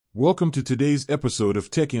Welcome to today's episode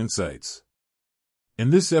of Tech Insights. In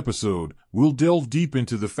this episode, we'll delve deep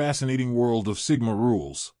into the fascinating world of Sigma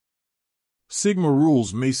rules. Sigma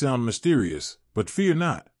rules may sound mysterious, but fear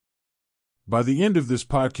not. By the end of this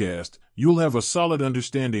podcast, you'll have a solid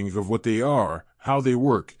understanding of what they are, how they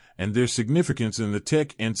work, and their significance in the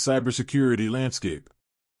tech and cybersecurity landscape.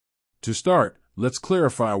 To start, let's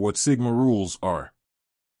clarify what Sigma rules are.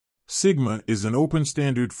 Sigma is an open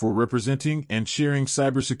standard for representing and sharing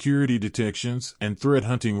cybersecurity detections and threat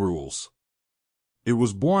hunting rules. It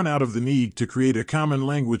was born out of the need to create a common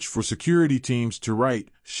language for security teams to write,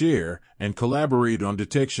 share, and collaborate on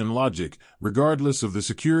detection logic, regardless of the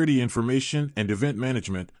security information and event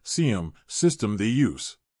management (SIEM) system they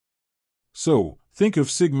use. So, think of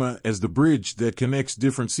Sigma as the bridge that connects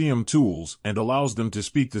different SIEM tools and allows them to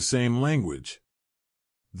speak the same language.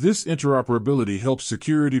 This interoperability helps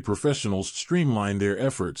security professionals streamline their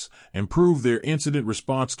efforts, improve their incident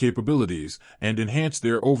response capabilities, and enhance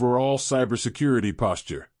their overall cybersecurity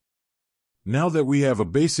posture. Now that we have a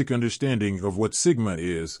basic understanding of what Sigma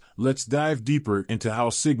is, let's dive deeper into how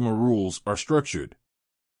Sigma rules are structured.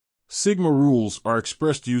 Sigma rules are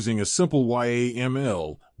expressed using a simple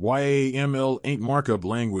YAML ain't markup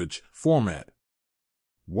language format.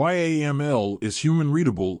 YAML is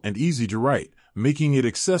human-readable and easy to write, making it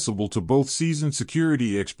accessible to both seasoned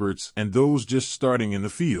security experts and those just starting in the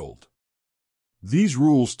field. These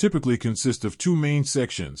rules typically consist of two main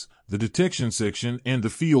sections, the detection section and the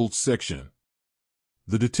fields section.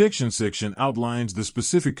 The detection section outlines the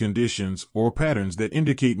specific conditions or patterns that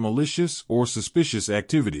indicate malicious or suspicious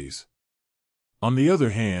activities. On the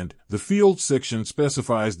other hand, the fields section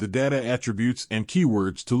specifies the data attributes and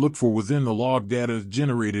keywords to look for within the log data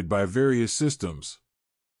generated by various systems.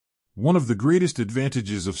 One of the greatest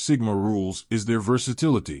advantages of Sigma rules is their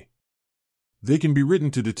versatility. They can be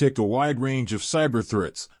written to detect a wide range of cyber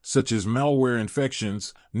threats, such as malware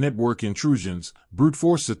infections, network intrusions, brute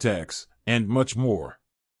force attacks, and much more.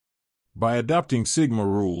 By adopting Sigma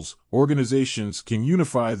rules, organizations can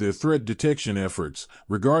unify their threat detection efforts,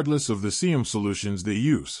 regardless of the SIEM solutions they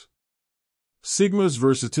use. Sigma's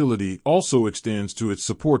versatility also extends to its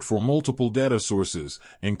support for multiple data sources,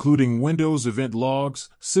 including Windows event logs,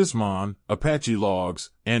 Sysmon, Apache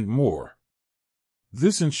logs, and more.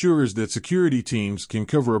 This ensures that security teams can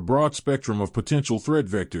cover a broad spectrum of potential threat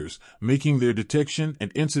vectors, making their detection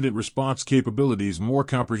and incident response capabilities more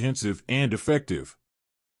comprehensive and effective.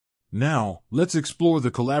 Now, let's explore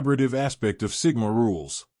the collaborative aspect of Sigma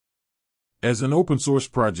rules. As an open-source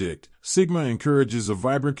project, Sigma encourages a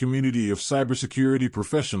vibrant community of cybersecurity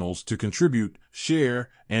professionals to contribute, share,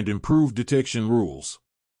 and improve detection rules.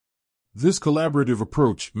 This collaborative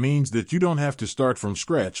approach means that you don't have to start from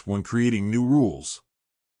scratch when creating new rules.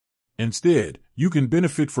 Instead, you can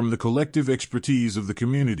benefit from the collective expertise of the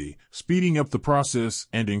community, speeding up the process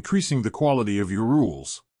and increasing the quality of your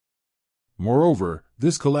rules. Moreover,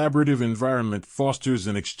 this collaborative environment fosters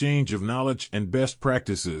an exchange of knowledge and best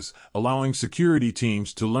practices, allowing security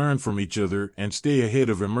teams to learn from each other and stay ahead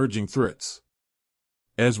of emerging threats.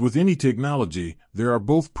 As with any technology, there are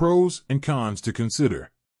both pros and cons to consider.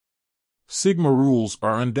 Sigma rules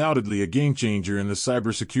are undoubtedly a game-changer in the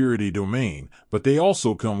cybersecurity domain, but they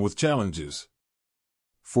also come with challenges.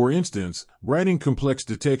 For instance, writing complex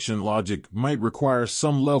detection logic might require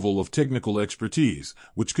some level of technical expertise,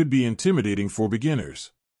 which could be intimidating for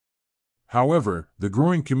beginners. However, the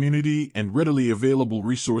growing community and readily available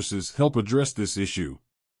resources help address this issue.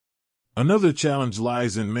 Another challenge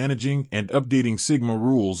lies in managing and updating Sigma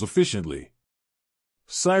rules efficiently.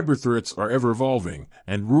 Cyber threats are ever-evolving,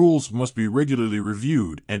 and rules must be regularly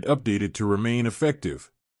reviewed and updated to remain effective.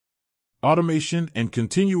 Automation and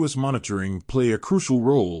continuous monitoring play a crucial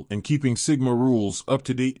role in keeping Sigma rules up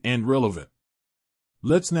to date and relevant.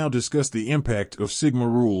 Let's now discuss the impact of Sigma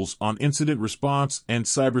rules on incident response and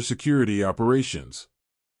cybersecurity operations.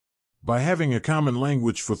 By having a common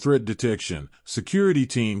language for threat detection, security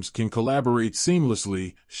teams can collaborate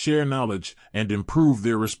seamlessly, share knowledge, and improve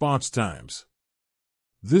their response times.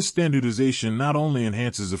 This standardization not only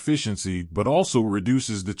enhances efficiency but also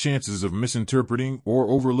reduces the chances of misinterpreting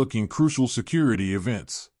or overlooking crucial security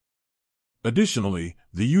events. Additionally,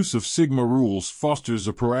 the use of Sigma rules fosters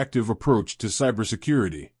a proactive approach to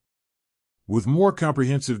cybersecurity. With more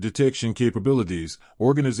comprehensive detection capabilities,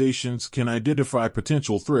 organizations can identify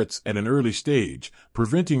potential threats at an early stage,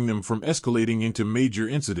 preventing them from escalating into major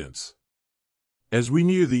incidents. As we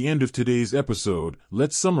near the end of today's episode,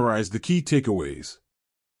 let's summarize the key takeaways.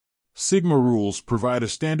 Sigma rules provide a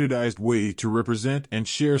standardized way to represent and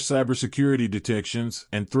share cybersecurity detections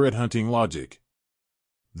and threat hunting logic.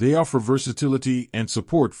 They offer versatility and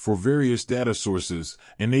support for various data sources,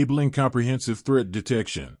 enabling comprehensive threat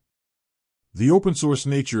detection. The open-source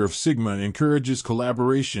nature of Sigma encourages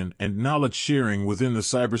collaboration and knowledge sharing within the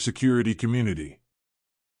cybersecurity community.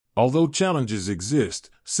 Although challenges exist,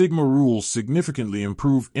 Sigma rules significantly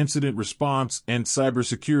improve incident response and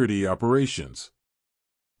cybersecurity operations.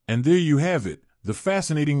 And there you have it, the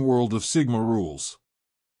fascinating world of Sigma rules.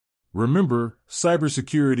 Remember,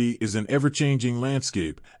 cybersecurity is an ever-changing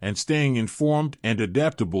landscape, and staying informed and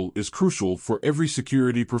adaptable is crucial for every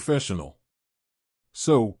security professional.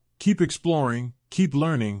 So, keep exploring, keep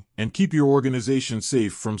learning, and keep your organization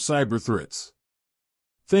safe from cyber threats.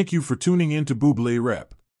 Thank you for tuning in to Buble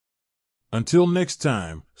Rap. Until next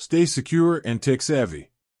time, stay secure and tech-savvy.